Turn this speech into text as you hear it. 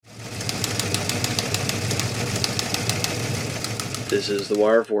This is The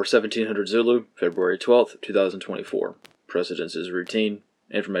Wire for 1700 Zulu, February 12th, 2024. Precedence is routine.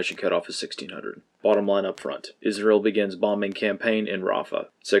 Information cutoff is 1600. Bottom line up front. Israel begins bombing campaign in Rafah.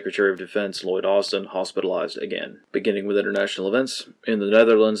 Secretary of Defense Lloyd Austin hospitalized again. Beginning with international events, in the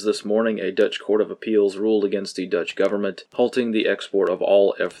Netherlands this morning, a Dutch Court of Appeals ruled against the Dutch government, halting the export of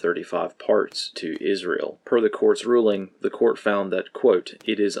all F-35 parts to Israel. Per the court's ruling, the court found that, quote,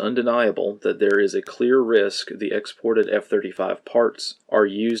 "It is undeniable that there is a clear risk the exported F-35 parts are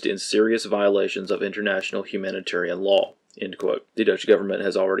used in serious violations of international humanitarian law." End quote. The Dutch government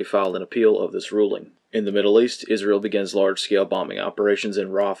has already filed an appeal of this ruling. In the Middle East, Israel begins large-scale bombing operations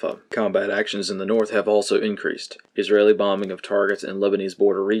in Rafah. Combat actions in the north have also increased. Israeli bombing of targets in Lebanese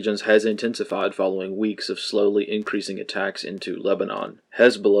border regions has intensified following weeks of slowly increasing attacks into Lebanon.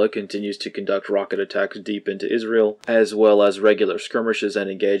 Hezbollah continues to conduct rocket attacks deep into Israel, as well as regular skirmishes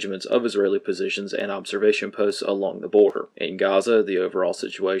and engagements of Israeli positions and observation posts along the border. In Gaza, the overall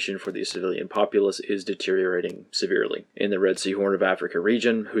situation for the civilian populace is deteriorating severely. In the Red Sea Horn of Africa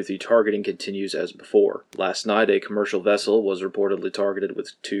region, Houthi targeting continues as before. Last night, a commercial vessel was reportedly targeted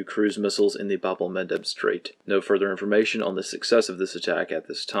with 2 cruise missiles in the Bab el-Mandeb Strait. No further information on the success of this attack at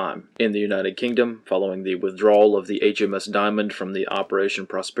this time. In the United Kingdom, following the withdrawal of the HMS Diamond from the Operation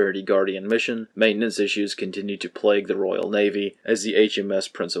Prosperity Guardian mission, maintenance issues continue to plague the Royal Navy as the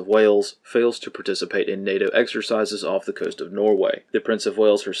HMS Prince of Wales fails to participate in NATO exercises off the coast of Norway. The Prince of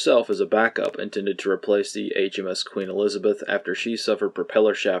Wales herself is a backup intended to replace the HMS Queen Elizabeth after she suffered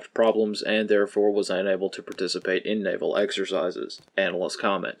propeller shaft problems and therefore was unable to participate in naval exercises. Analysts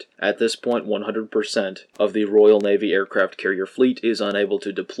comment. At this point, 100% of the Royal Navy aircraft carrier fleet is unable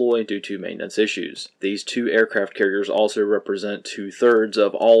to deploy due to maintenance issues. These 2 aircraft carriers also represent 2/3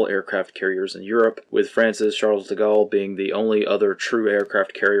 of all aircraft carriers in Europe, with France's Charles de Gaulle being the only other true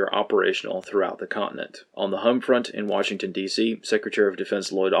aircraft carrier operational throughout the continent. On the home front in Washington, D.C., Secretary of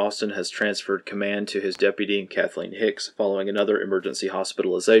Defense Lloyd Austin has transferred command to his deputy, Kathleen Hicks, following another emergency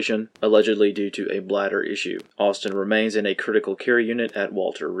hospitalization, allegedly due to a bladder issue. Austin remains in a critical care unit at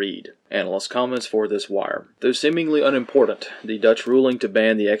Walter Reed. Analyst comments for this wire. Though seemingly unimportant, the Dutch ruling to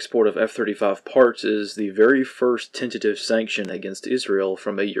ban the export of F-35 parts is the very first tentative sanction against Israel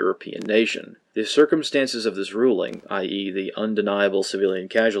from a European nation. The circumstances of this ruling, i.e. the undeniable civilian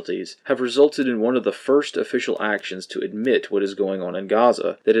casualties, have resulted in one of the first official actions to admit what is going on in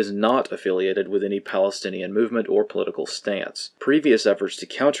Gaza that is not affiliated with any Palestinian movement or political stance. Previous efforts to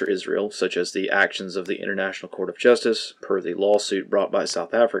counter Israel, such as the actions of the International Court of Justice, per the lawsuit brought by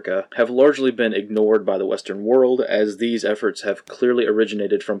South Africa, have largely been ignored by the Western world, as these efforts have clearly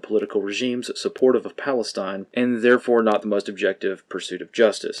originated from political regimes supportive of Palestine, and therefore not the most objective pursuit of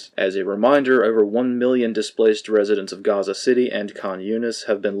justice. As a reminder, over 1 million displaced residents of Gaza City and Khan Yunis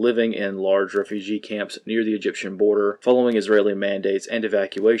have been living in large refugee camps near the Egyptian border, following Israeli mandates and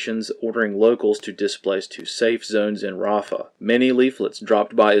evacuations ordering locals to displace to safe zones in Rafah. Many leaflets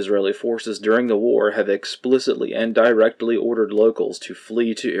dropped by Israeli forces during the war have explicitly and directly ordered locals to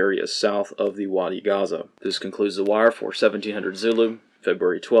flee to areas south of the Wadi Gaza. This concludes The Wire for 1700 Zulu,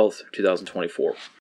 February 12th, 2024.